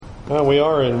Well, we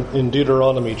are in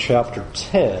Deuteronomy chapter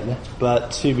 10,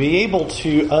 but to be able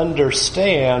to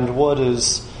understand what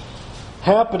is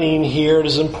happening here, it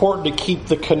is important to keep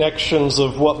the connections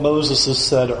of what Moses has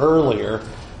said earlier.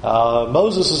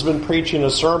 Moses has been preaching a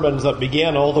sermon that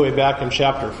began all the way back in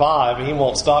chapter 5, and he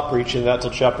won't stop preaching that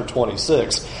till chapter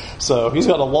 26. So he's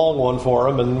got a long one for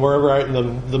him, and we're right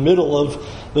in the middle of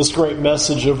this great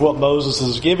message of what Moses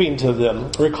is giving to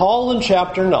them. Recall in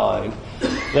chapter 9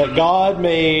 that God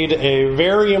made a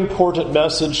very important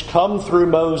message come through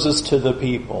Moses to the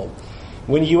people.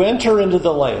 When you enter into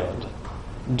the land,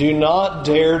 do not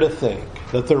dare to think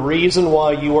that the reason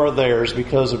why you are there is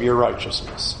because of your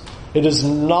righteousness. It is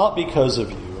not because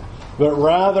of you, but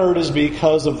rather it is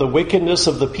because of the wickedness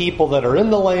of the people that are in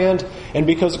the land, and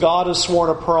because God has sworn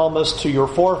a promise to your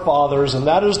forefathers, and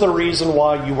that is the reason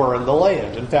why you are in the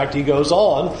land. In fact, he goes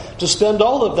on to spend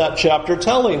all of that chapter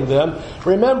telling them,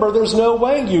 remember, there's no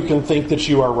way you can think that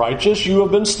you are righteous. You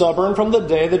have been stubborn from the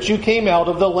day that you came out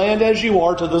of the land as you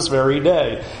are to this very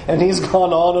day. And he's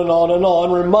gone on and on and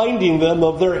on, reminding them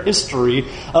of their history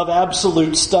of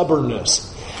absolute stubbornness.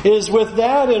 It is with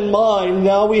that in mind,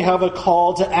 now we have a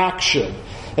call to action.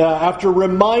 After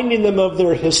reminding them of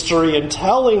their history and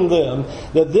telling them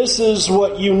that this is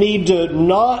what you need to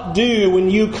not do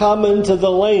when you come into the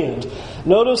land.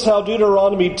 Notice how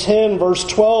Deuteronomy 10 verse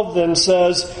 12 then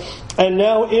says, "And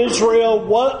now Israel,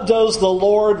 what does the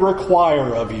Lord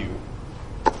require of you?"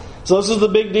 So this is the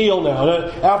big deal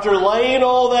now. After laying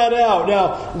all that out, now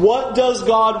what does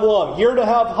God want? You're to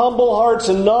have humble hearts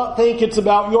and not think it's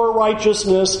about your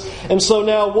righteousness. And so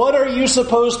now what are you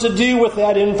supposed to do with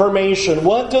that information?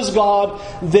 What does God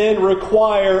then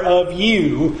require of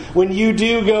you when you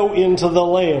do go into the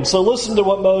land? So listen to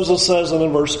what Moses says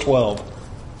in verse 12.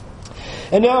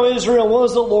 "And now Israel, what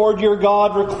does the Lord your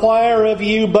God require of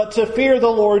you but to fear the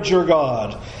Lord your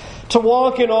God? To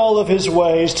walk in all of His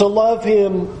ways, to love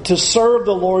Him, to serve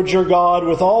the Lord your God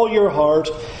with all your heart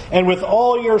and with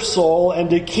all your soul, and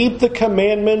to keep the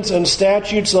commandments and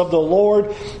statutes of the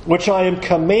Lord, which I am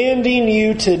commanding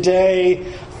you today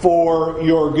for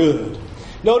your good."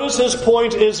 Notice his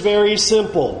point is very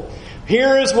simple.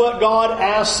 Here is what God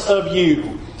asks of you.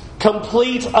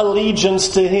 Complete allegiance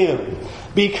to Him.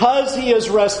 Because He has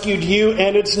rescued you,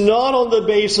 and it's not on the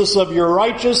basis of your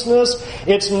righteousness.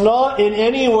 It's not in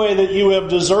any way that you have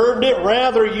deserved it.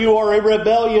 Rather, you are a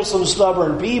rebellious and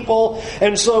stubborn people.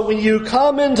 And so when you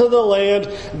come into the land,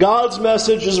 God's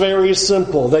message is very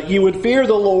simple. That you would fear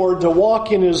the Lord, to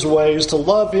walk in His ways, to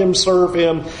love Him, serve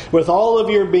Him with all of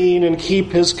your being, and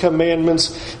keep His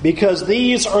commandments. Because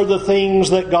these are the things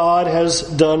that God has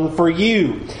done for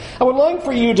you. I would like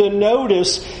for you to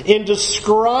notice in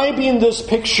describing this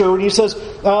picture when he says,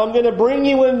 I'm going to bring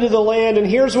you into the land, and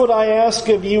here's what I ask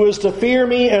of you is to fear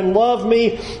me and love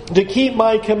me, to keep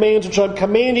my commands which I'm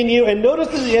commanding you. And notice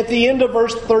at the end of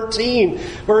verse 13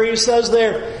 where he says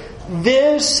there,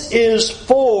 this is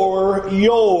for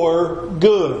your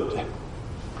good.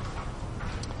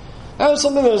 That is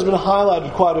something that has been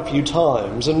highlighted quite a few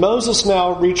times, and Moses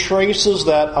now retraces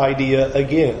that idea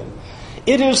again.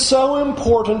 It is so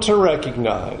important to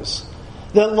recognize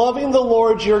that loving the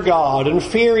Lord your God and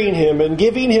fearing Him and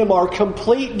giving Him our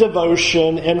complete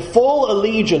devotion and full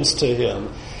allegiance to Him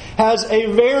has a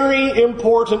very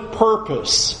important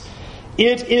purpose.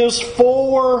 It is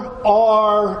for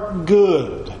our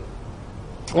good.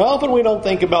 Now, often we don't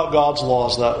think about God's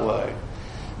laws that way.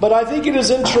 But I think it is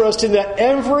interesting that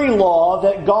every law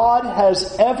that God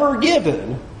has ever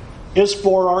given is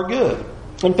for our good.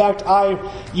 In fact, I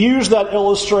used that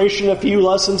illustration a few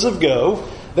lessons ago.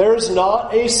 There's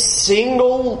not a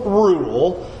single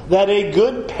rule that a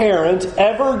good parent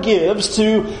ever gives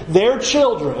to their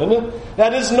children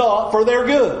that is not for their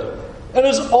good. That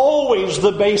is always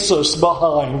the basis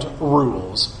behind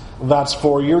rules. That's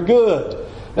for your good.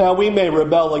 Now, we may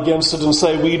rebel against it and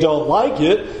say we don't like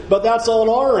it, but that's on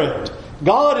our end.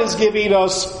 God is giving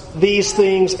us these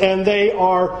things, and they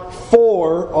are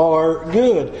for our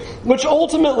good. Which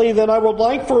ultimately, then, I would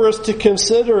like for us to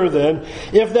consider, then,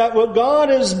 if that what God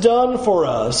has done for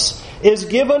us is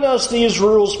given us these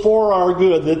rules for our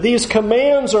good, that these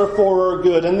commands are for our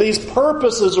good, and these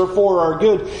purposes are for our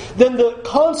good, then the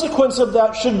consequence of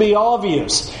that should be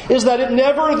obvious, is that it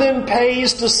never then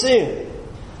pays to sin.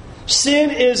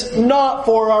 Sin is not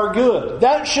for our good.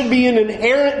 That should be an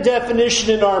inherent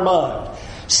definition in our mind.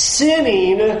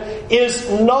 Sinning is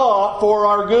not for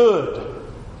our good.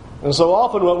 And so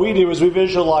often what we do is we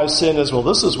visualize sin as, well,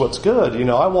 this is what's good.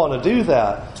 I want to do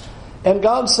that. And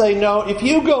God's saying, no, if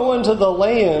you go into the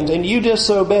land and you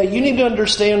disobey, you need to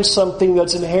understand something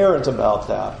that's inherent about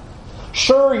that.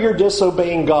 Sure, you're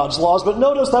disobeying God's laws, but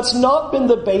notice that's not been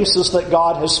the basis that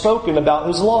God has spoken about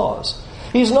His laws.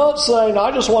 He's not saying,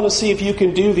 I just want to see if you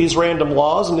can do these random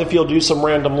laws, and if you'll do some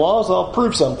random laws, I'll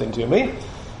prove something to me.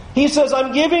 He says,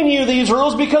 I'm giving you these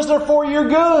rules because they're for your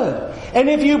good. And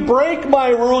if you break my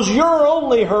rules, you're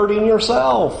only hurting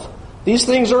yourself. These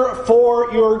things are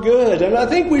for your good. And I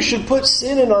think we should put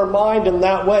sin in our mind in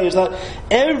that way, is that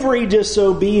every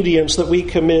disobedience that we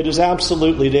commit is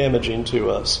absolutely damaging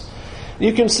to us.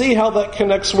 You can see how that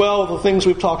connects well with the things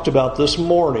we've talked about this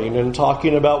morning and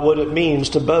talking about what it means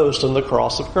to boast in the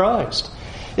cross of Christ.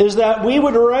 Is that we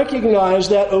would recognize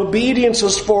that obedience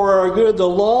is for our good, the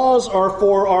laws are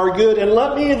for our good, and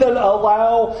let me then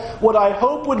allow what I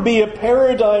hope would be a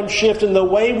paradigm shift in the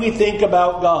way we think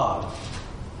about God.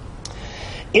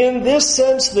 In this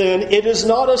sense, then, it is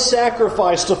not a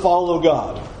sacrifice to follow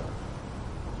God.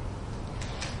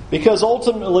 Because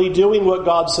ultimately, doing what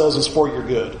God says is for your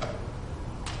good.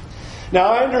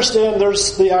 Now, I understand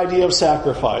there's the idea of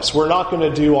sacrifice. We're not going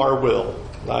to do our will.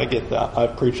 I get that.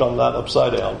 I've preached on that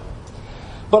upside down.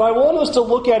 But I want us to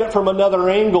look at it from another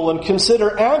angle and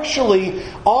consider actually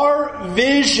our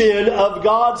vision of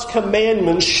God's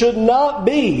commandments should not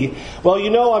be, well,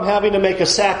 I'm having to make a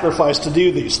sacrifice to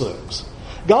do these things.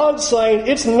 God's saying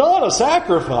it's not a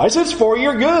sacrifice, it's for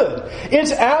your good.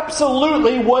 It's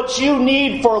absolutely what you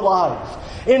need for life.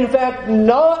 In fact,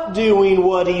 not doing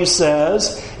what He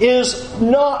says is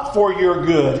not for your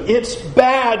good. It's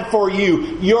bad for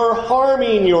you. You're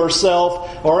harming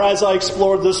yourself, or as I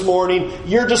explored this morning,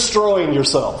 you're destroying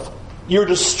yourself. You're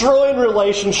destroying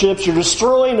relationships, you're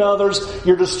destroying others,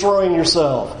 you're destroying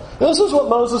yourself. This is what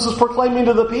Moses is proclaiming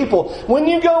to the people. When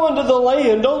you go into the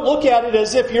land, don't look at it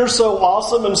as if you're so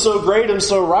awesome and so great and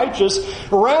so righteous.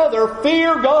 Rather,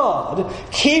 fear God,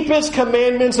 keep His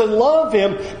commandments and love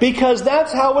Him, because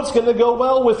that's how it's going to go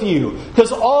well with you.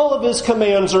 Because all of His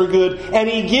commands are good, and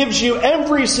He gives you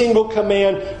every single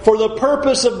command for the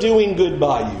purpose of doing good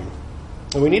by you.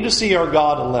 And we need to see our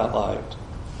God in that light.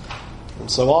 And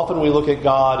so often we look at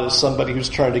God as somebody who's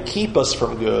trying to keep us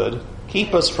from good,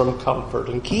 keep us from comfort,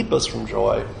 and keep us from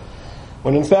joy.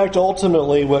 When in fact,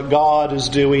 ultimately, what God is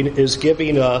doing is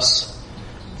giving us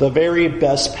the very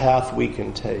best path we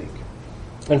can take.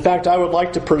 In fact, I would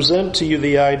like to present to you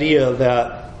the idea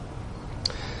that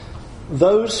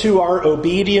those who are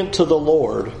obedient to the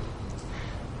Lord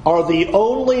are the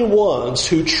only ones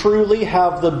who truly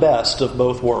have the best of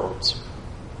both worlds.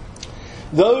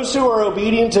 Those who are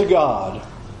obedient to God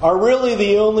are really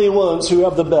the only ones who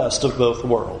have the best of both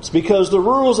worlds. Because the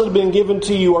rules that have been given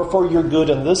to you are for your good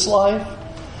in this life,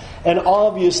 and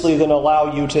obviously then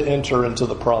allow you to enter into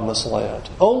the promised land.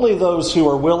 Only those who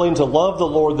are willing to love the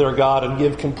Lord their God and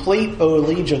give complete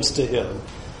allegiance to Him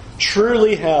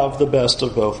truly have the best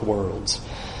of both worlds.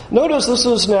 Notice this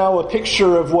is now a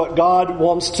picture of what God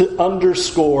wants to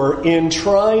underscore in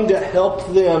trying to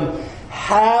help them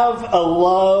have a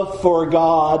love for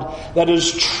God that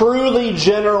is truly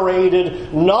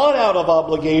generated not out of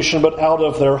obligation but out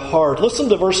of their heart. Listen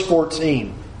to verse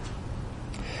 14.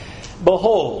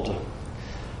 Behold,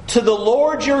 to the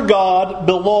Lord your God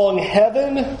belong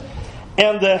heaven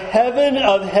and the heaven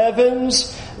of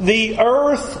heavens, the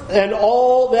earth and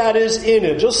all that is in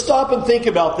it. Just stop and think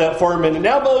about that for a minute.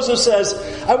 Now Moses says,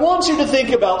 I want you to think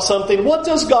about something. What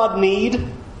does God need?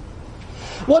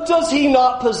 What does He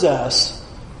not possess?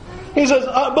 He says,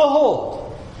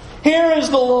 behold, here is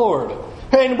the Lord.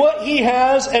 And what He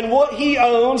has and what He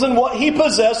owns and what He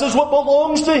possesses, what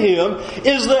belongs to Him,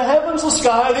 is the heavens, the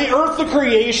sky, the earth, the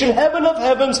creation, heaven of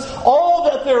heavens. All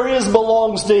that there is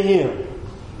belongs to Him.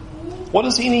 What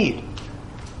does He need?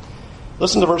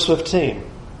 Listen to verse 15.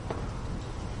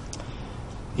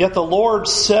 Yet the Lord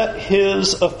set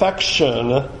His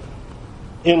affection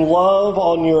in love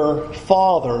on your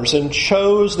fathers and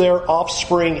chose their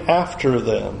offspring after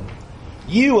them,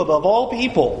 you above all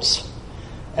peoples,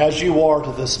 as you are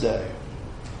to this day.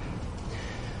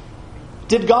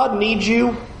 Did God need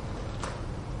you?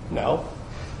 No.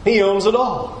 He owns it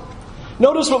all.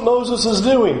 Notice what Moses is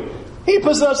doing. He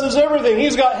possesses everything.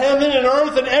 He's got heaven and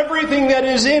earth and everything that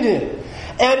is in it.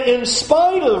 And in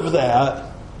spite of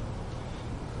that,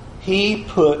 He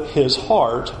put His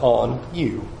heart on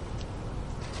you.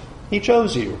 He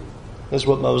chose you, is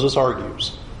what Moses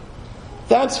argues.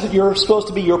 That's supposed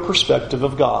to be your perspective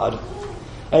of God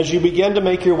as you begin to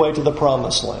make your way to the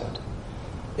promised land.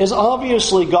 Is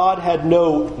obviously God had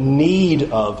no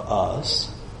need of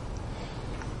us,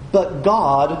 but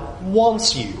God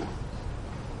wants you.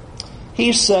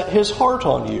 He set His heart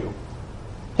on you.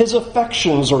 His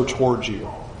affections are towards you.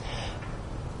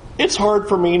 It's hard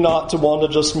for me not to want to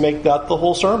just make that the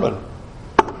whole sermon.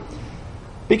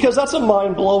 Because that's a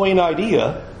mind-blowing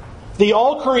idea. The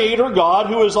all-creator God,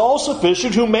 who is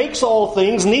all-sufficient, who makes all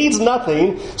things, needs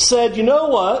nothing, said, you know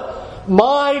what?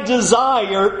 My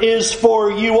desire is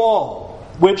for you all.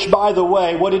 Which, by the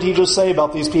way, what did he just say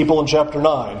about these people in chapter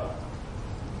 9?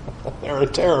 They're a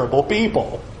terrible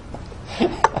people.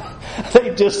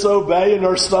 They disobey and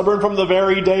are stubborn from the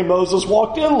very day Moses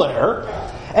walked in there.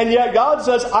 And yet God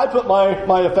says, I put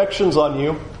my affections on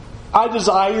you. I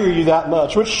desire you that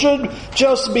much, which should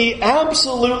just be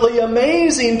absolutely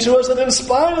amazing to us that in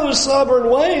spite of those stubborn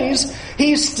ways,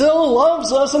 He still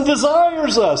loves us and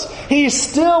desires us. He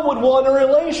still would want a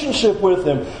relationship with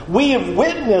Him. We have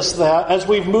witnessed that as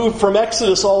we've moved from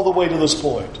Exodus all the way to this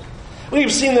point. We've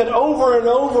seen that over and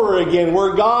over again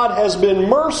where God has been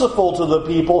merciful to the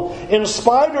people in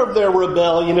spite of their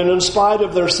rebellion and in spite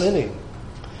of their sinning.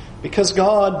 Because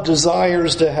God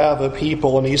desires to have a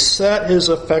people, and He set His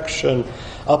affection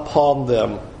upon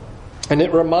them. And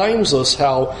it reminds us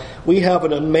how we have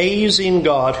an amazing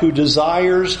God who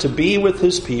desires to be with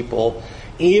His people,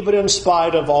 even in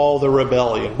spite of all the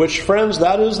rebellion. Which, friends,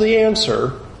 that is the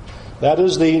answer. That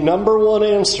is the number one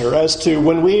answer as to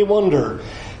when we wonder,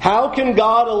 how can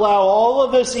God allow all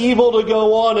of this evil to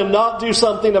go on and not do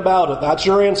something about it? That's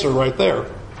your answer right there.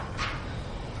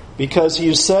 Because He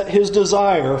has set His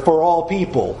desire for all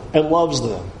people and loves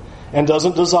them and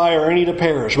doesn't desire any to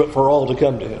perish but for all to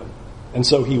come to Him. And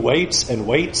so He waits and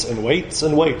waits and waits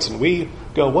and waits. And we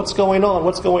go, what's going on?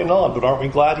 What's going on? But aren't we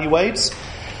glad He waits?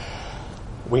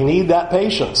 We need that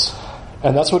patience.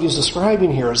 And that's what He's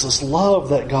describing here, is this love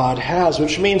that God has,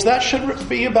 which means that should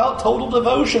be about total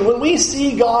devotion. When we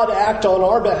see God act on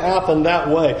our behalf in that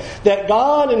way, that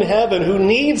God in heaven, who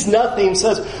needs nothing,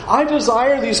 says, I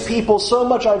desire these people so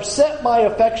much, I've set my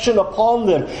affection upon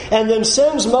them, and then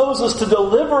sends Moses to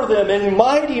deliver them in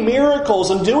mighty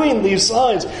miracles and doing these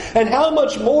signs. And how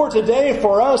much more today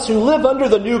for us who live under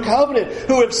the new covenant,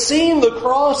 who have seen the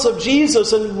cross of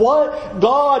Jesus and what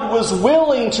God was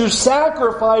willing to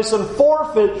sacrifice and forfeit,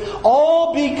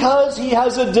 all because He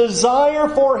has a desire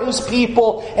for His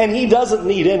people and He doesn't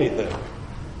need anything.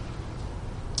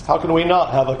 How can we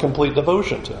not have a complete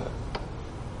devotion to Him?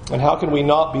 And how can we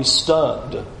not be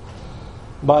stunned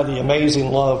by the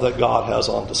amazing love that God has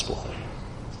on display?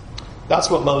 That's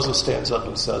what Moses stands up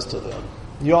and says to them.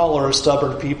 You all are a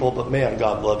stubborn people, but man,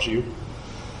 God loves you.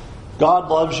 God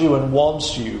loves you and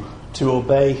wants you to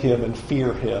obey Him and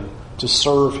fear Him, to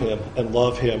serve Him and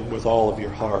love Him with all of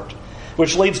your heart.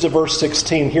 Which leads to verse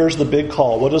 16. Here's the big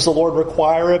call. What does the Lord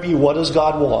require of you? What does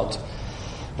God want?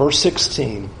 Verse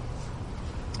 16.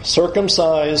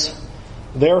 Circumcise,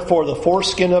 therefore, the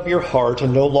foreskin of your heart,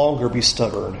 and no longer be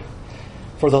stubborn.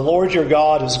 For the Lord your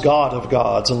God is God of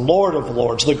gods and Lord of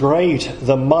lords, the great,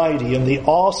 the mighty, and the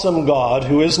awesome God,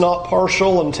 who is not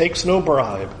partial and takes no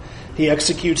bribe. He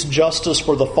executes justice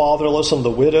for the fatherless and the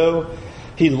widow.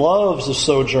 He loves the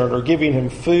sojourner, giving him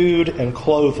food and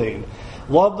clothing.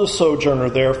 Love the sojourner,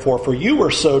 therefore, for you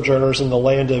were sojourners in the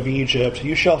land of Egypt.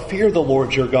 You shall fear the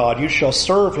Lord your God. You shall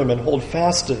serve Him and hold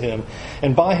fast to Him.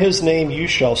 And by His name you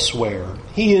shall swear.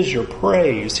 He is your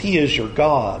praise. He is your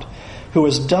God, who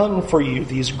has done for you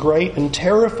these great and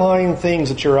terrifying things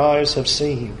that your eyes have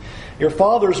seen. Your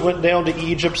fathers went down to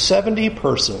Egypt 70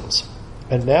 persons.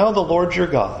 And now the Lord your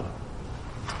God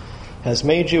has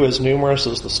made you as numerous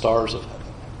as the stars of heaven.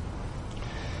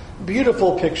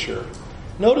 Beautiful picture.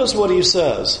 Notice what he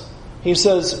says. He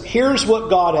says, here's what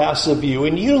God asks of you.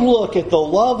 And you look at the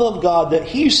love of God, that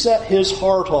He set His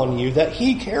heart on you, that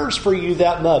He cares for you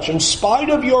that much. In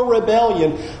spite of your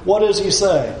rebellion, what does He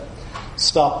say?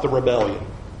 Stop the rebellion.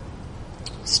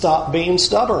 Stop being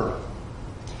stubborn.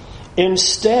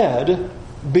 Instead,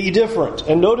 be different.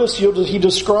 And notice He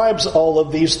describes all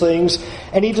of these things,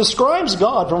 and He describes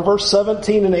God from verse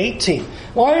 17 and 18.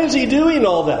 Why is He doing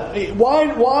all that?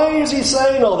 Why is He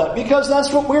saying all that? Because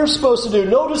that's what we're supposed to do.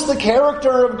 Notice the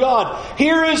character of God.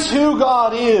 Here is who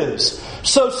God is.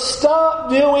 So stop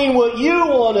doing what you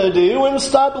want to do and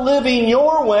stop living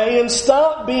your way and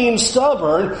stop being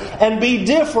stubborn and be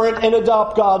different and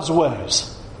adopt God's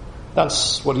ways.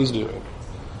 That's what He's doing.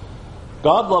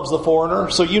 God loves the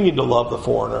foreigner, so you need to love the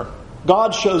foreigner.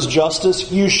 God shows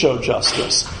justice, you show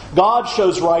justice. God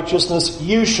shows righteousness,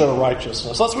 you show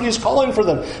righteousness. That's what He's calling for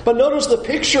them. But notice the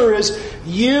picture is,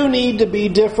 you need to be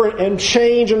different and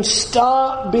change and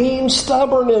stop being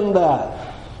stubborn in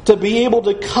that. To be able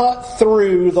to cut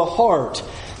through the heart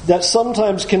that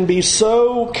sometimes can be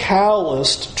so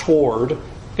calloused toward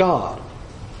God.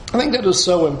 I think that is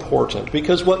so important,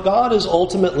 because what God is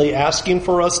ultimately asking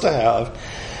for us to have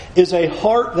is a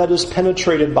heart that is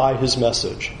penetrated by His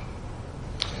message.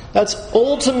 That's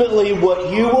ultimately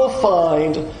what you will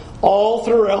find all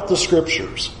throughout the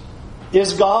Scriptures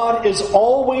is God is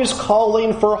always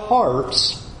calling for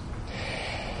hearts,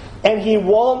 and He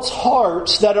wants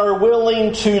hearts that are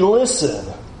willing to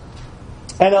listen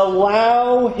and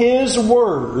allow His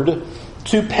Word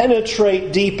to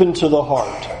penetrate deep into the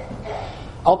heart.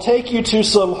 I'll take you to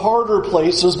some harder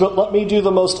places, but let me do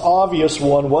the most obvious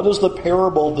one. What is the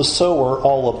parable of the sower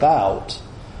all about?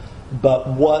 But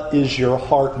what is your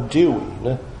heart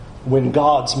doing when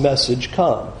God's message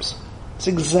comes? It's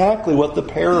exactly what the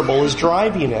parable is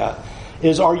driving at.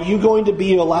 Is, are you going to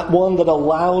be one that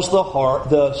allows the heart,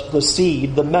 the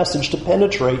seed, the message to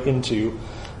penetrate into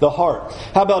the heart?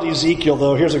 How about Ezekiel,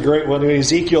 though? Here's a great one. In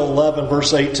Ezekiel 11,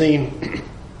 verse 18,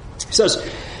 he says,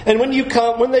 "And when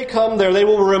they come there, they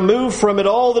will remove from it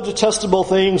all the detestable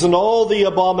things and all the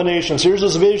abominations." Here's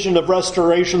this vision of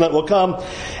restoration that will come.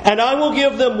 "And I will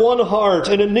give them one heart,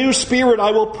 and a new spirit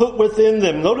I will put within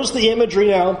them." Notice the imagery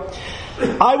now.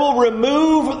 "I will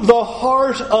remove the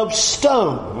heart of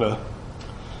stone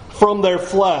from their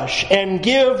flesh, and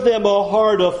give them a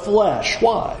heart of flesh."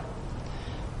 Why?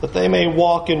 "That they may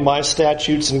walk in my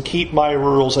statutes and keep my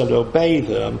rules and obey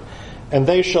them, and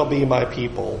they shall be my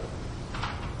people,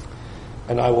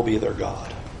 and I will be their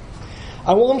God."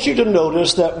 I want you to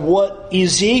notice that what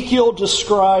Ezekiel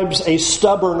describes a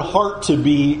stubborn heart to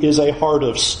be is a heart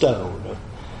of stone.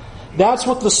 That's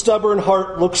what the stubborn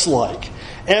heart looks like.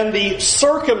 And the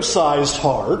circumcised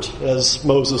heart, as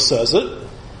Moses says it,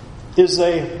 is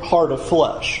a heart of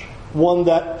flesh. One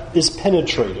that is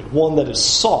penetrated, one that is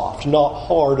soft, not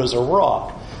hard as a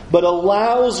rock, but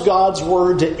allows God's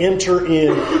Word to enter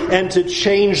in and to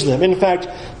change them. In fact,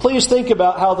 please think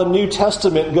about how the New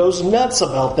Testament goes nuts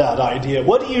about that idea.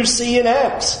 What do you see in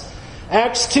Acts?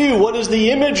 Acts 2, what is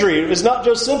the imagery? It's not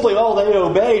just simply, oh, they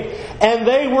obeyed, and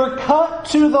they were cut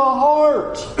to the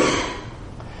heart.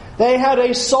 They had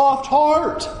a soft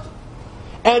heart.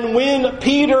 And when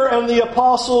Peter and the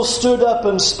apostles stood up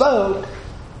and spoke,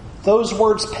 those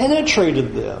words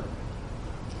penetrated them.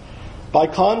 By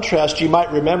contrast, you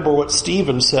might remember what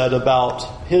Stephen said about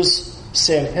his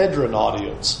Sanhedrin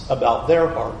audience, about their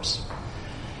hearts,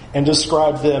 and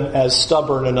described them as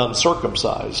stubborn and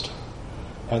uncircumcised.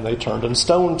 And they turned and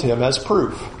stoned him as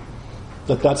proof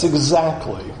that that's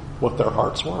exactly what their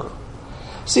hearts were.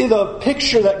 See, the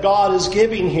picture that God is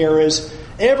giving here is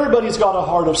everybody's got a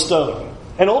heart of stone.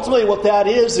 And ultimately what that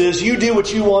is you do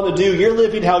what you want to do. You're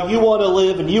living how you want to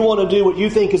live, and you want to do what you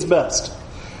think is best.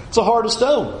 It's a heart of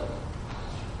stone.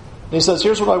 And he says,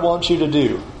 here's what I want you to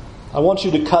do. I want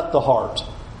you to cut the heart.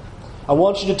 I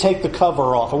want you to take the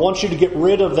cover off. I want you to get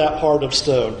rid of that heart of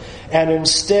stone and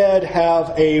instead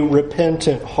have a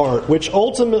repentant heart, which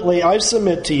ultimately, I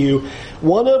submit to you,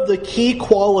 one of the key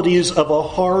qualities of a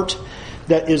heart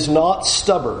that is not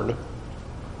stubborn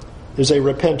is a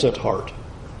repentant heart.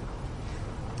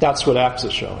 That's what Acts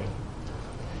is showing.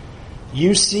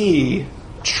 You see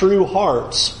true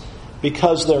hearts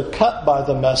because they're cut by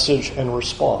the message and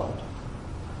respond.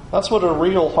 That's what a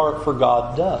real heart for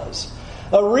God does.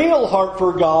 A real heart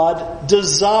for God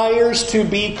desires to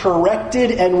be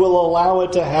corrected and will allow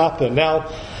it to happen.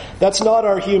 Now, that's not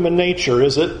our human nature,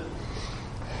 is it?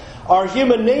 Our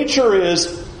human nature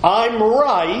is, I'm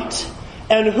right,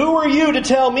 and who are you to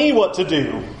tell me what to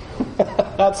do?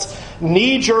 That's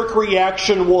knee-jerk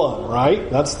reaction one, right?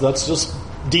 That's just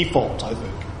default, I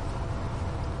think.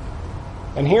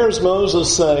 And here's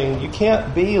Moses saying, you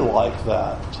can't be like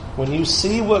that. When you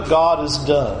see what God has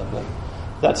done,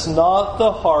 that's not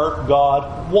the heart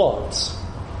God wants.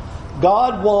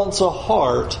 God wants a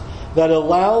heart that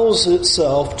allows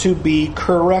itself to be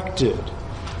corrected.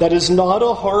 That is not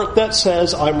a heart that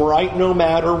says, I'm right no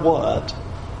matter what,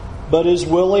 but is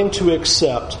willing to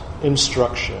accept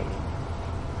instruction,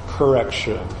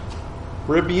 correction,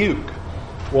 rebuke,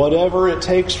 whatever it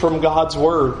takes from God's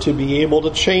Word to be able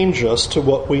to change us to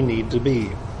what we need to be.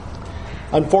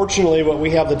 Unfortunately, what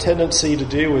we have the tendency to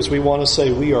do is we want to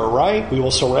say we are right. We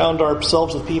will surround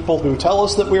ourselves with people who tell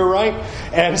us that we're right,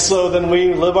 and so then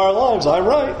we live our lives. I'm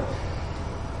right.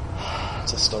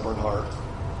 It's a stubborn heart.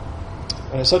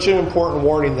 And it's such an important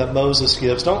warning that Moses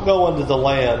gives. Don't go into the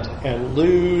land and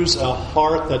lose a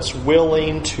heart that's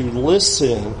willing to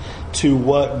listen to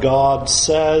what God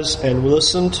says and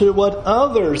listen to what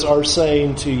others are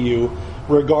saying to you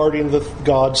regarding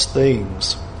God's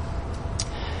things.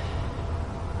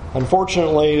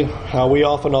 Unfortunately, how we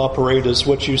often operate is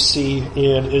what you see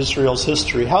in Israel's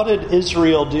history. How did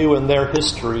Israel do in their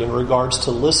history in regards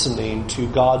to listening to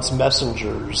God's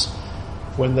messengers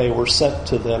when they were sent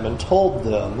to them and told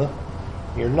them,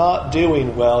 you're not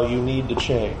doing well, you need to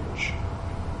change?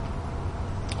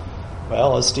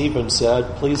 Well, as Stephen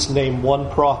said, please name one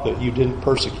prophet you didn't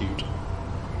persecute.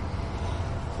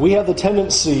 We have the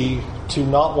tendency to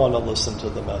not want to listen to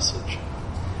the message.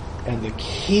 And the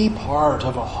key part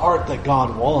of a heart that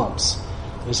God wants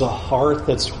is a heart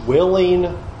that's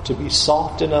willing to be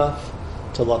soft enough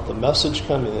to let the message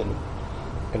come in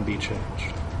and be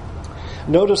changed.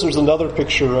 Notice there's another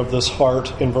picture of this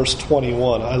heart in verse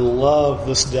 21. I love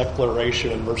this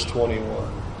declaration in verse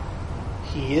 21.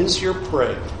 He is your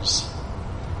praise.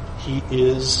 He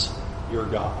is your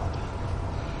God.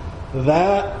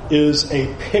 That is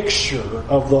a picture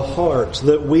of the heart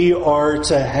that we are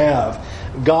to have.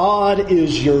 God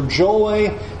is your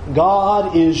joy.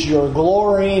 God is your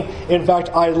glory. In fact,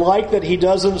 I like that he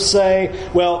doesn't say,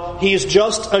 well, he's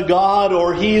just a God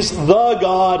or he's the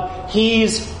God.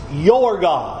 He's your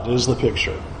God is the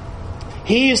picture.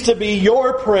 He's to be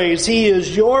your praise. He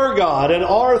is your God. And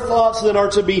our thoughts then are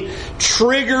to be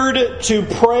triggered to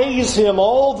praise Him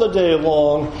all the day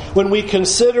long when we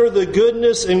consider the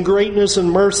goodness and greatness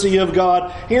and mercy of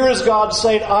God. Here is God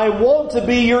saying, I want to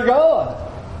be your God.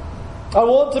 I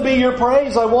want to be your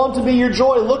praise. I want to be your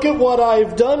joy. Look at what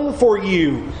I've done for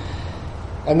you.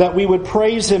 And that we would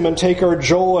praise Him and take our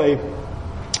joy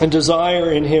and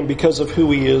desire in Him because of who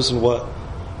He is and what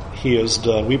He has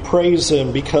done. We praise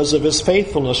Him because of His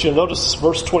faithfulness. You'll notice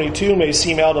verse 22 may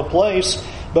seem out of place,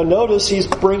 but notice he's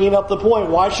bringing up the point.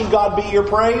 Why should God be your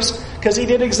praise? Because He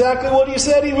did exactly what He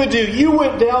said He would do. You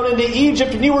went down into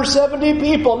Egypt and you were 70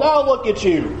 people. Now look at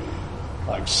you.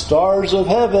 Like stars of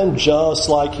heaven, just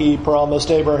like He promised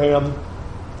Abraham.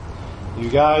 You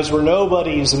guys were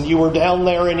nobodies and you were down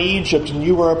there in Egypt and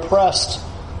you were oppressed.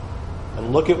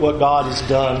 And look at what God has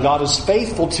done. God is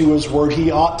faithful to His word.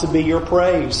 He ought to be your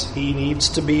praise. He needs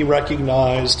to be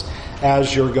recognized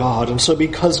as your God. And so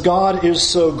because God is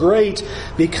so great,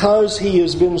 because He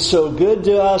has been so good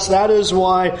to us, that is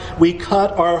why we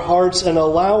cut our hearts and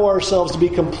allow ourselves to be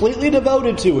completely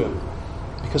devoted to Him.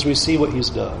 Because we see what He's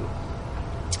done.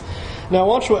 Now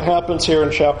watch what happens here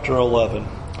in chapter 11.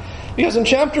 Because in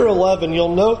chapter 11,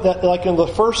 you'll note that like in the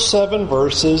first 7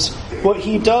 verses, what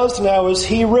He does now is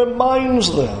He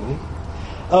reminds them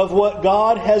of what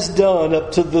God has done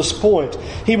up to this point.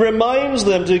 He reminds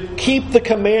them to keep the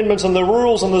commandments and the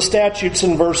rules and the statutes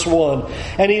in verse 1.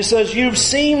 And He says, you've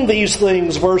seen these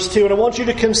things, verse 2, and I want you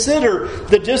to consider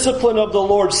the discipline of the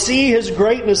Lord. See His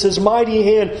greatness, His mighty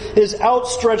hand, His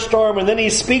outstretched arm. And then He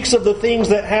speaks of the things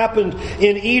that happened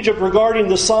in Egypt regarding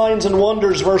the signs and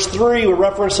wonders. Verse 3, with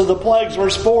reference to the plagues.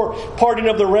 Verse 4, parting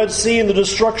of the Red Sea and the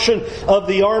destruction of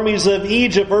the armies of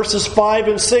Egypt. Verses 5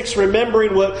 and 6,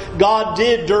 remembering what God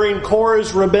did during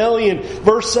Korah's rebellion.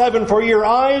 Verse 7, for your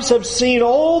eyes have seen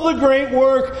all the great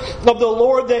work of the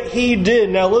Lord that He did.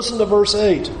 Now listen to verse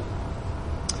 8.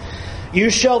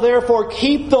 You shall therefore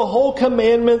keep the whole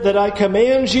commandment that I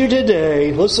command you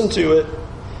today. Listen to it.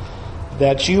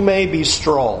 That you may be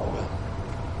strong.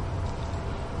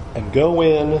 And go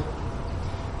in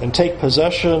and take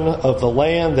possession of the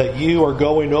land that you are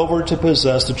going over to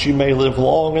possess, that you may live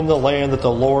long in the land that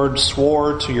the Lord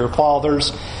swore to your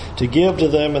fathers to give to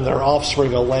them and their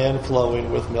offspring, a land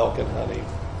flowing with milk and honey.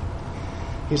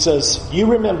 He says,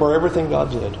 you remember everything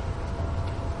God did.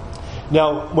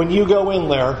 Now, when you go in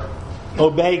there,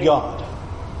 obey God.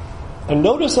 And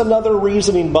notice another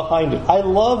reasoning behind it. I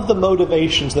love the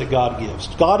motivations that God gives.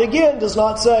 God, again, does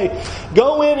not say,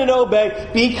 go in and obey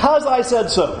because I said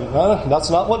so. That's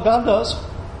not what God does.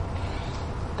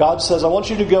 God says, I want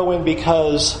you to go in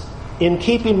because in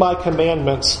keeping my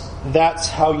commandments, that's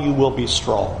how you will be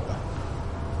strong.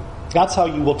 That's how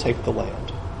you will take the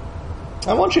land.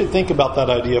 I want you to think about that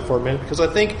idea for a minute because I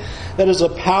think that is a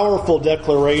powerful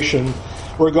declaration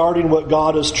regarding what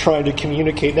God is trying to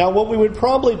communicate. Now, what we would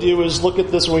probably do is look at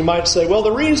this and we might say, well,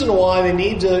 the reason why they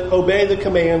need to obey the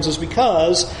commands is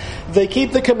because if they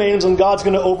keep the commands and God's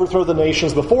going to overthrow the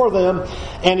nations before them,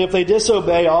 and if they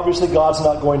disobey, obviously God's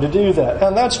not going to do that.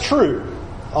 And that's true.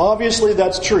 Obviously,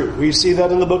 that's true. We see that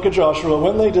in the book of Joshua.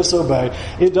 When they disobey,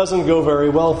 it doesn't go very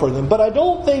well for them. But I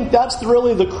don't think that's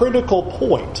really the critical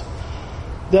point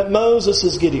that Moses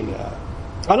is getting at.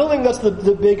 I don't think that's the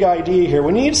big idea here.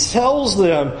 When he tells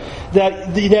them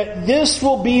that this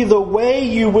will be the way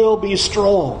you will be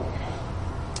strong,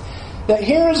 that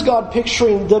here is God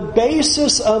picturing the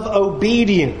basis of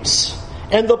obedience.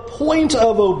 And the point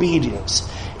of obedience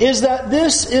is that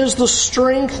this is the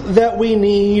strength that we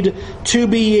need to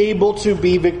be able to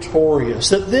be victorious.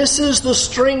 That this is the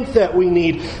strength that we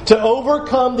need to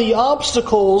overcome the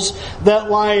obstacles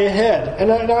that lie ahead.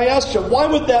 And I asked you, why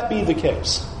would that be the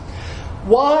case?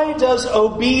 Why does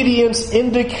obedience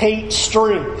indicate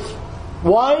strength?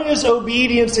 Why is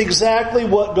obedience exactly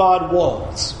what God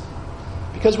wants?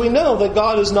 Because we know that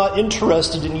God is not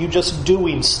interested in you just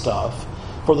doing stuff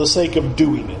for the sake of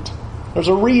doing it. There's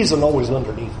a reason always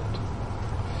underneath it.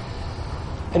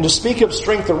 And to speak of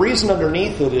strength, the reason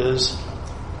underneath it is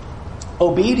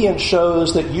obedience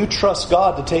shows that you trust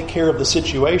God to take care of the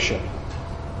situation.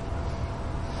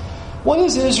 What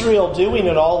is Israel doing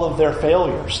in all of their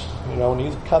failures? You know, when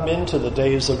you come into the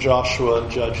days of Joshua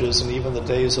and Judges and even the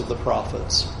days of the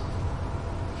prophets.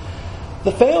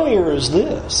 The failure is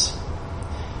this.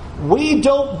 We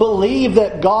don't believe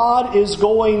that God is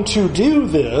going to do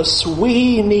this.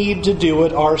 We need to do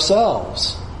it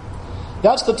ourselves.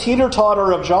 That's the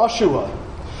teeter-totter of Joshua.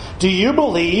 Do you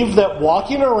believe that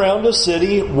walking around a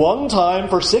city one time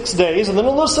for 6 days and then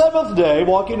on the seventh day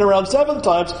walking around 7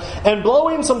 times and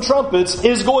blowing some trumpets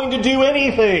is going to do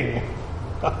anything?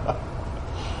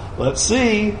 Let's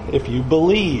see if you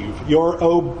believe. Your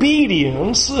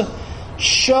obedience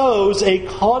shows a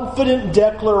confident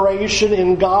declaration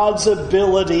in God's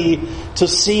ability to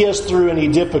see us through any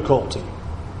difficulty.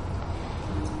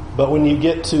 But when you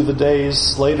get to the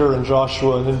days later in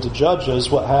Joshua and into Judges,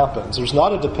 what happens? There's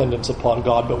not a dependence upon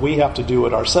God, but we have to do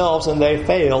it ourselves, and they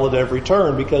fail at every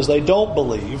turn because they don't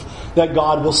believe that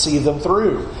God will see them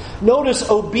through. Notice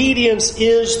obedience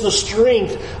is the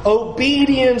strength.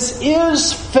 Obedience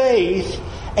is faith,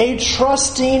 a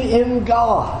trusting in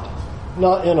God,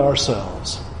 not in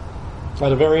ourselves. I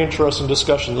had a very interesting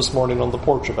discussion this morning on the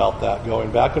porch about that,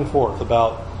 going back and forth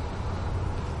about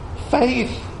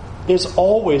faith is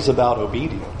always about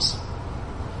obedience.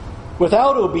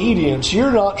 Without obedience,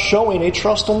 you're not showing a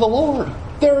trust in the Lord.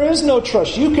 There is no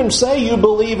trust. You can say you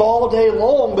believe all day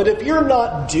long, but if you're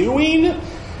not doing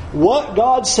what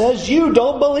God says, you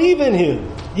don't believe in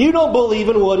Him. You don't believe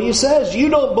in what He says. You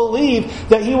don't believe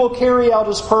that He will carry out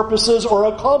His purposes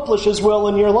or accomplish His will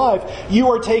in your life.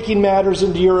 You are taking matters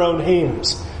into your own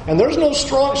hands. And there's no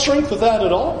strong strength with that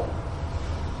at all.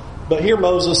 But here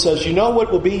Moses says, you know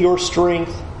what will be your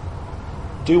strength?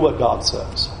 Do what God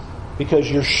says. Because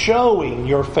you're showing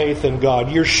your faith in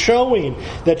God. You're showing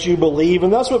that you believe.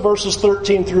 And that's what verses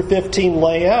 13 through 15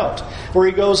 lay out. Where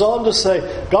he goes on to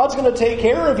say, God's going to take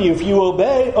care of you if you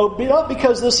obey. Not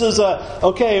because this is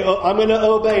I'm going to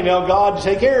obey, now God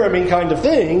take care of me kind of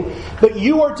thing. But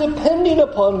you are depending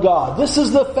upon God. This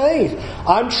is the faith.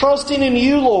 I'm trusting in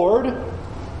you, Lord.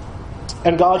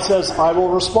 And God says, I will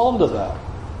respond to that.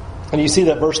 And you see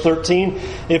that verse 13,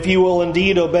 if you will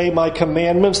indeed obey my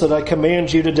commandments that I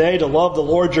command you today to love the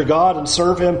Lord your God and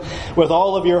serve Him with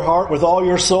all of your heart, with all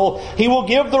your soul, He will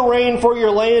give the rain for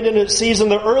your land in its season,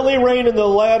 the early rain and the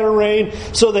latter rain,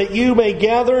 so that you may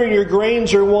gather in your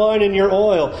grains, your wine, and your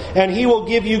oil. And He will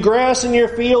give you grass in your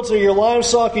fields and your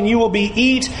livestock, and you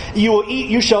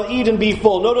shall eat and be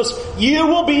full. Notice, you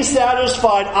will be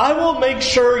satisfied. I will make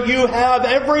sure you have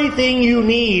everything you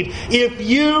need if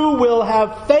you will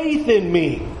have faith in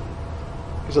me.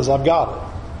 He says, I've got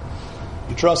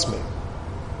it. You trust me.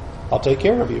 I'll take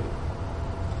care of you.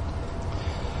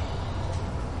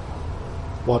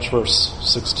 Watch verse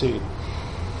 16.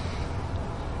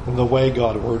 And the way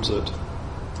God words it.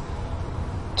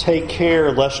 Take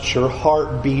care lest your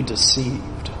heart be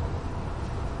deceived,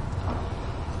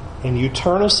 and you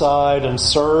turn aside and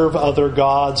serve other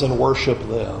gods and worship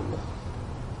them.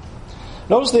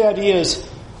 Notice the idea is,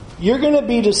 you're going to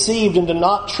be deceived into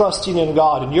not trusting in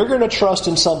God, and you're going to trust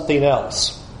in something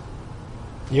else.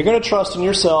 You're going to trust in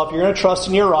yourself. You're going to trust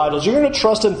in your idols. You're going to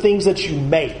trust in things that you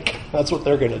make. That's what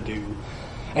they're going to do.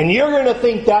 And you're going to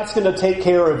think that's going to take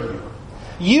care of you.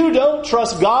 You don't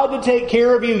trust God to take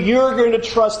care of you. You're going to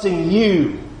trust in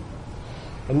you.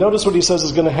 And notice what he says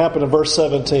is going to happen in verse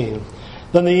 17.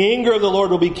 Then the anger of the Lord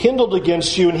will be kindled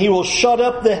against you, and He will shut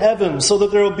up the heavens so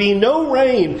that there will be no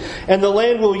rain, and the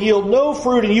land will yield no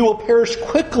fruit, and you will perish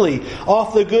quickly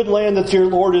off the good land that your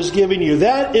Lord is giving you.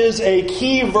 That is a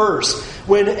key verse.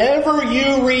 Whenever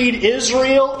you read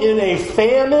Israel in a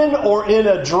famine or in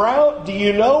a drought, do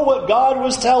you know what God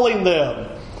was telling them?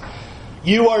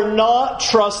 You are not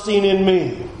trusting in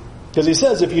me. Because He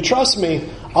says, if you trust me,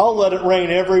 I'll let it rain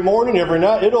every morning, every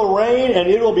night. It'll rain and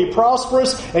it'll be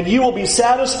prosperous and you will be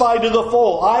satisfied to the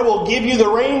full. I will give you the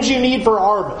rains you need for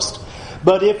harvest.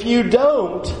 But if you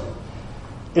don't,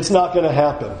 it's not going to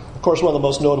happen. Of course, one of the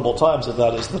most notable times of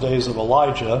that is the days of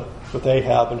Elijah with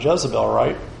Ahab and Jezebel,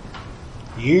 right?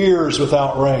 Years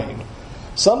without rain.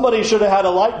 Somebody should have had a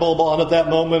light bulb on at that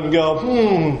moment and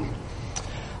go,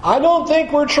 I don't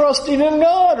think we're trusting in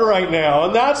God right now.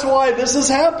 And that's why this has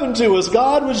happened to us.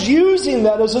 God was using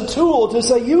that as a tool to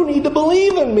say, you need to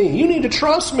believe in me. You need to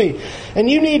trust me. And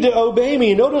you need to obey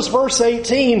me. Notice verse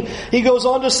 18. He goes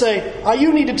on to say,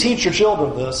 you need to teach your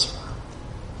children this.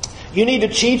 You need to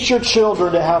teach your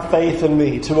children to have faith in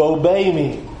me, to obey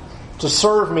me, to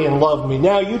serve me and love me.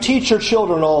 Now, you teach your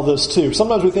children all this too.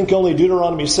 Sometimes we think only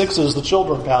Deuteronomy 6 is the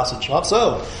children passage. Not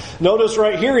so. Notice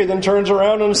right here, he then turns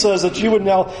around and says that you would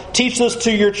now teach this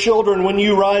to your children when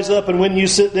you rise up and when you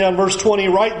sit down. Verse 20,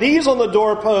 write these on the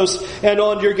doorposts and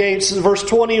on your gates. Verse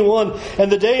 21,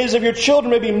 and the days of your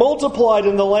children may be multiplied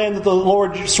in the land that the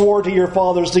Lord swore to your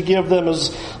fathers to give them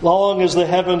as long as the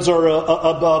heavens are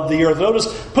above the earth. Notice,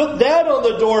 put that on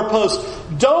the doorpost.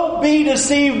 Don't be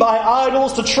deceived by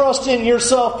idols to trust in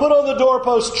yourself. Put on the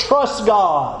doorpost, trust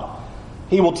God.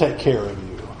 He will take care of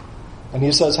you. And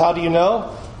he says, how do you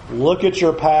know? Look at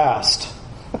your past.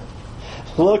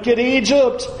 Look at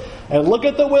Egypt. And look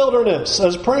at the wilderness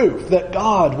as proof that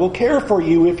God will care for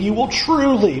you if you will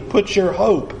truly put your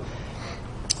hope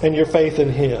and your faith in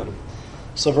Him.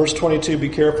 So verse 22, be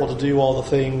careful to do all the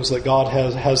things that God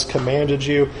has commanded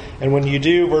you. And when you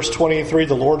do, verse 23,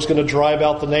 the Lord's going to drive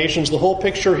out the nations. The whole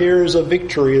picture here is a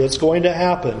victory that's going to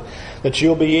happen, that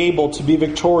you'll be able to be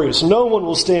victorious. No one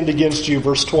will stand against you,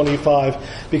 verse 25,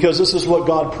 because this is what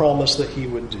God promised that He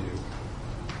would do.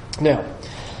 Now,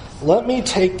 let me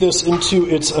take this into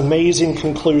its amazing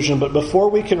conclusion, but before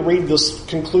we can read this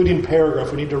concluding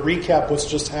paragraph, we need to recap what's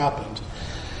just happened.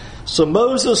 So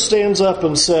Moses stands up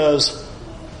and says,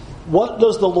 what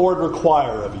does the Lord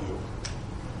require of you?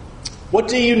 What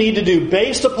do you need to do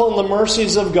based upon the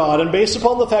mercies of God and based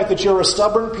upon the fact that you're a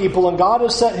stubborn people and God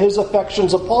has set His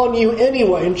affections upon you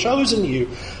anyway and chosen you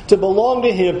to belong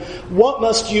to Him? What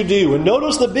must you do? And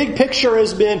notice the big picture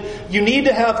has been you need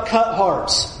to have cut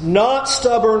hearts, not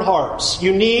stubborn hearts.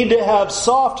 You need to have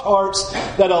soft hearts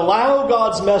that allow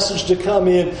God's message to come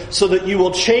in so that you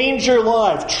will change your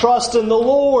life. Trust in the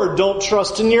Lord. Don't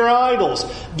trust in your idols.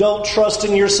 Don't trust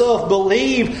in yourself.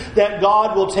 Believe that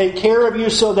God will take care of you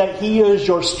so that He is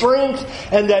your strength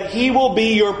and that He will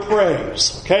be your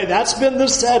praise. Okay, that's been the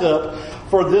setup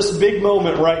for this big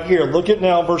moment right here. Look at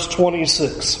now verse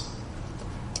 26.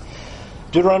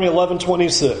 Deuteronomy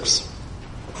 11:26.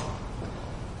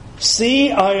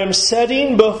 See, I am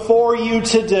setting before you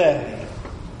today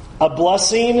a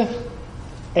blessing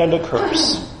and a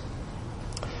curse.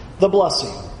 The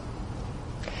blessing.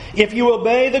 If you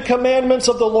obey the commandments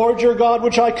of the Lord your God,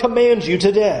 which I command you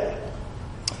today.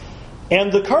 And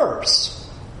the curse.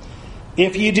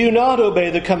 If you do not obey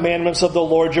the commandments of the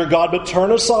Lord your God, but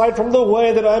turn aside from the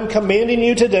way that I am commanding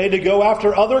you today to go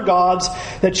after other gods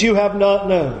that you have not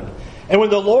known. And when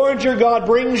the Lord your God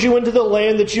brings you into the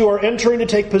land that you are entering to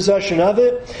take possession of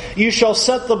it, you shall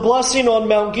set the blessing on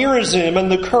Mount Gerizim and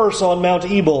the curse on Mount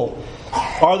Ebal.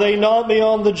 Are they not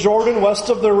beyond the Jordan, west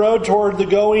of the road toward the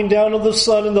going down of the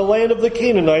sun, in the land of the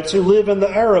Canaanites who live in the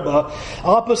Arabah,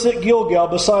 opposite Gilgal,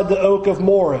 beside the oak of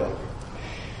Moreh?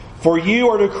 For you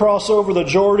are to cross over the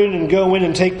Jordan and go in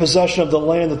and take possession of the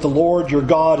land that the Lord your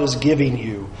God is giving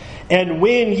you. And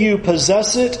when you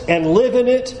possess it and live in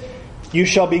it, you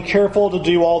shall be careful to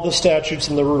do all the statutes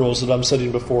and the rules that I'm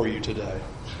setting before you today.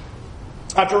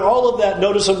 After all of that,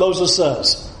 notice what Moses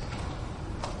says.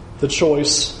 The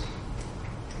choice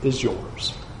is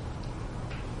yours.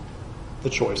 The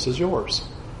choice is yours.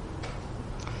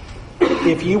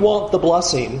 If you want the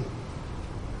blessing,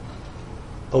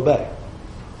 obey.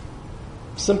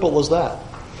 Simple as that.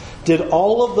 Did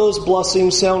all of those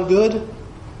blessings sound good?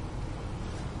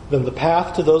 Then the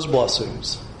path to those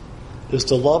blessings is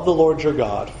to love the Lord your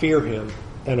God, fear Him,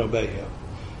 and obey Him.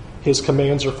 His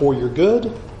commands are for your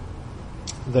good.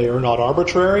 They are not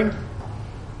arbitrary.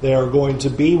 They are going to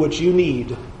be what you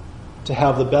need to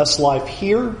have the best life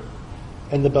here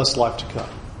and the best life to come.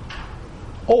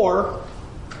 Or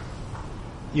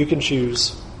you can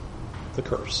choose the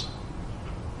curse.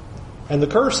 And the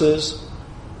curse is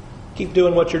keep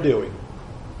doing what you're doing.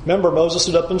 Remember, Moses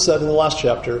stood up and said in the last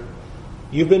chapter,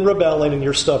 you've been rebelling and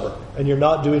you're stubborn and you're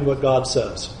not doing what God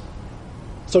says.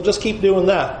 So just keep doing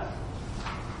that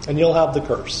and you'll have the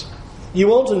curse. You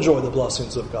won't enjoy the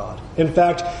blessings of God. In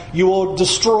fact, you will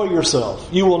destroy yourself.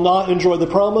 You will not enjoy the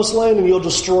promised land and you'll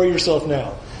destroy yourself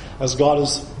now, as God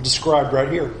has described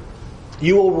right here.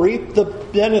 You will reap the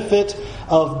benefit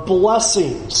of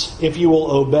blessings if you will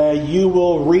obey. You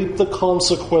will reap the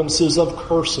consequences of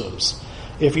curses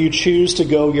if you choose to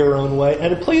go your own way.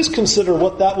 And please consider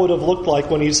what that would have looked like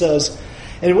when he says,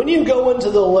 and when you go into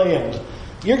the land,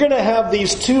 you're going to have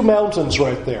these two mountains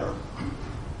right there.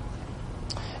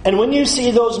 And when you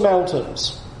see those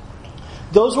mountains,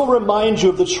 those will remind you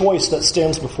of the choice that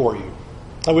stands before you.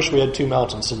 I wish we had two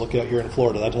mountains to look at here in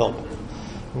Florida. That'd help.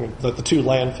 Like the two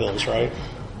landfills, right?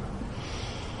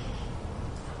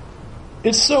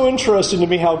 It's so interesting to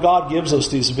me how God gives us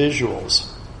these visuals.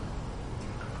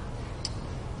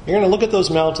 You're going to look at those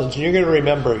mountains and you're going to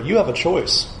remember you have a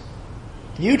choice.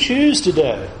 You choose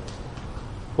today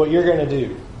what you're going to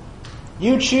do.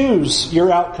 You choose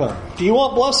your outcome. Do you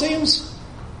want blessings?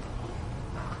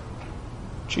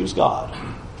 Choose God.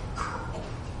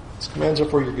 His commands are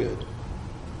for your good.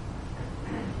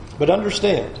 But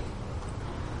understand,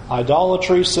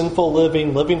 idolatry, sinful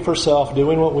living, living for self,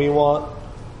 doing what we want,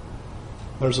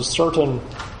 there's a certain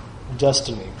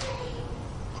destiny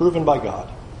proven by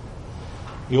God.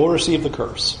 You will receive the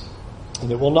curse,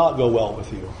 and it will not go well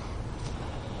with you.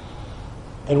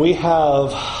 And we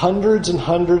have hundreds and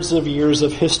hundreds of years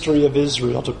of history of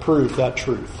Israel to prove that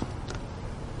truth.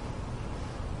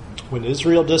 When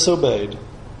Israel disobeyed,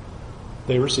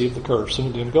 they received the curse, and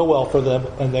it didn't go well for them,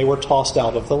 and they were tossed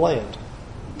out of the land.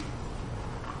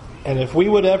 And if we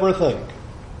would ever think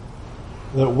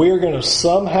that we're going to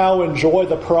somehow enjoy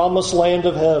the promised land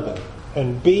of heaven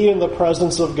and be in the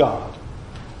presence of God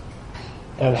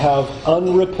and have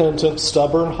unrepentant,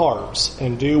 stubborn hearts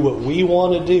and do what we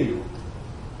want to do,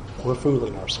 we're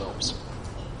fooling ourselves.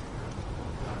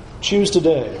 Choose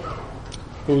today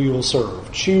who you will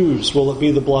serve. Choose, will it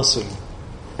be the blessing?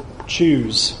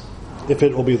 Choose if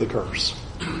it will be the curse.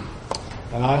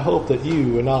 And I hope that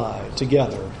you and I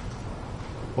together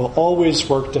will always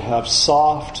work to have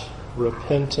soft,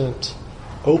 repentant,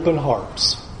 open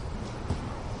hearts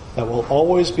that will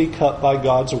always be cut by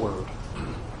God's word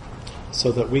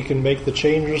so that we can make the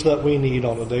changes that we need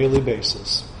on a daily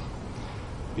basis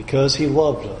because He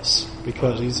loved us,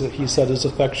 because He set His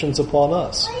affections upon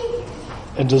us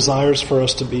and desires for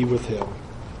us to be with Him.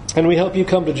 And we hope you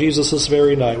come to Jesus this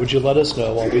very night. Would you let us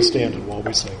know while we stand and while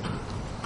we sing?